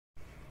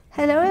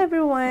Hello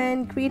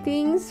everyone,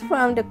 greetings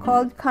from the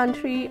cold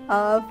country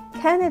of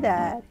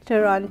Canada,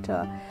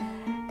 Toronto.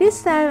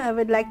 This time I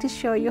would like to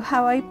show you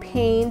how I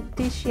paint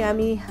this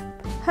yummy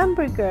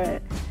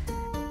hamburger.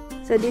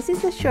 So this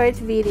is a short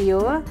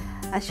video.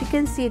 As you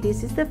can see,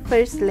 this is the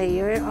first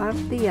layer of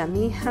the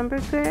yummy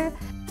hamburger.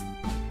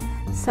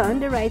 So on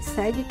the right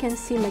side you can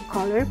see my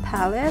color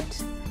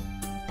palette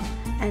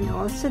and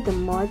also the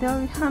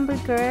model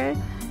hamburger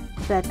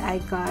that I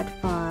got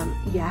from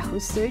Yahoo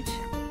search.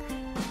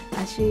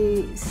 As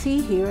you see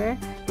here,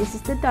 this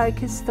is the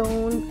darkest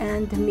tone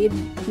and the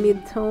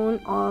mid-tone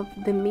of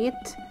the meat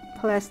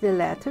plus the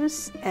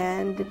lettuce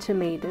and the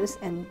tomatoes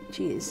and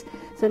cheese.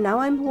 So now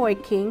I'm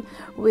working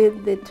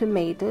with the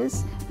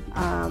tomatoes,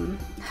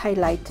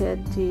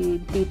 highlighted the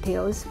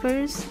details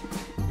first,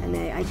 and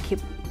I keep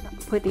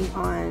putting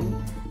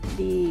on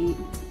the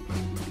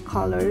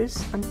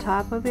colors on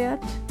top of it.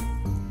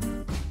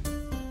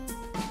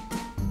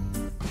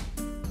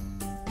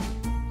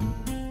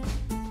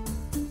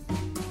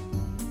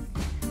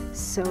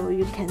 So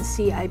you can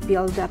see I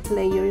build up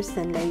layers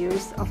and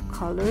layers of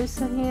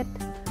colors on it.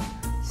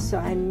 So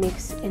I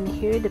mix in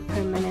here the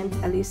permanent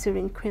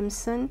alizarin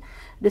crimson,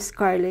 the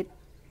scarlet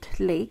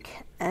lake,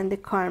 and the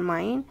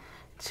carmine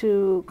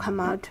to come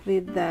out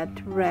with that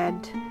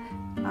red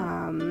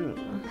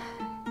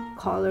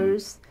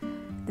colors.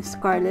 The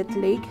scarlet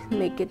lake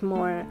make it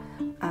more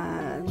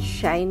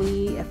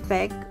shiny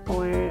effect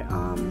or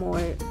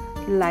more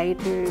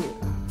lighter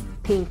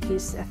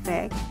pinkish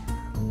effect.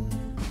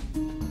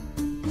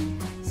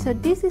 So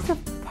this is a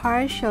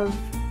partial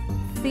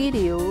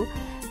video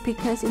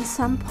because in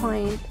some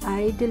point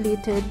I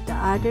deleted the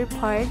other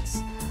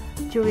parts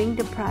during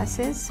the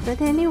process,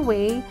 but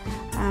anyway,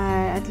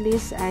 at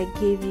least I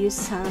gave you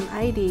some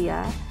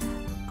idea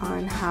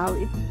on how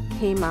it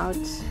came out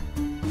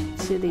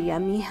to the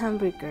yummy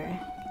hamburger.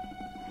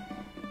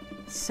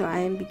 So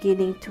I'm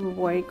beginning to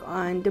work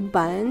on the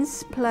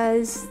buns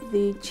plus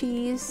the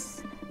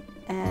cheese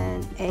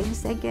and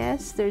eggs. I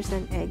guess there's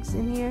an eggs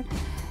in here.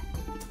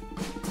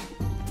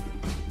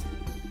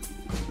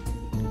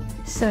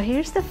 So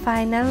here's the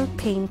final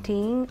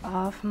painting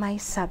of my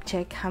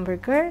subject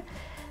hamburger.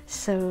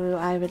 So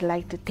I would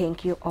like to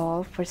thank you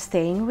all for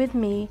staying with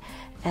me,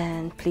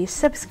 and please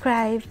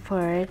subscribe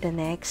for the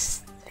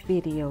next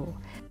video.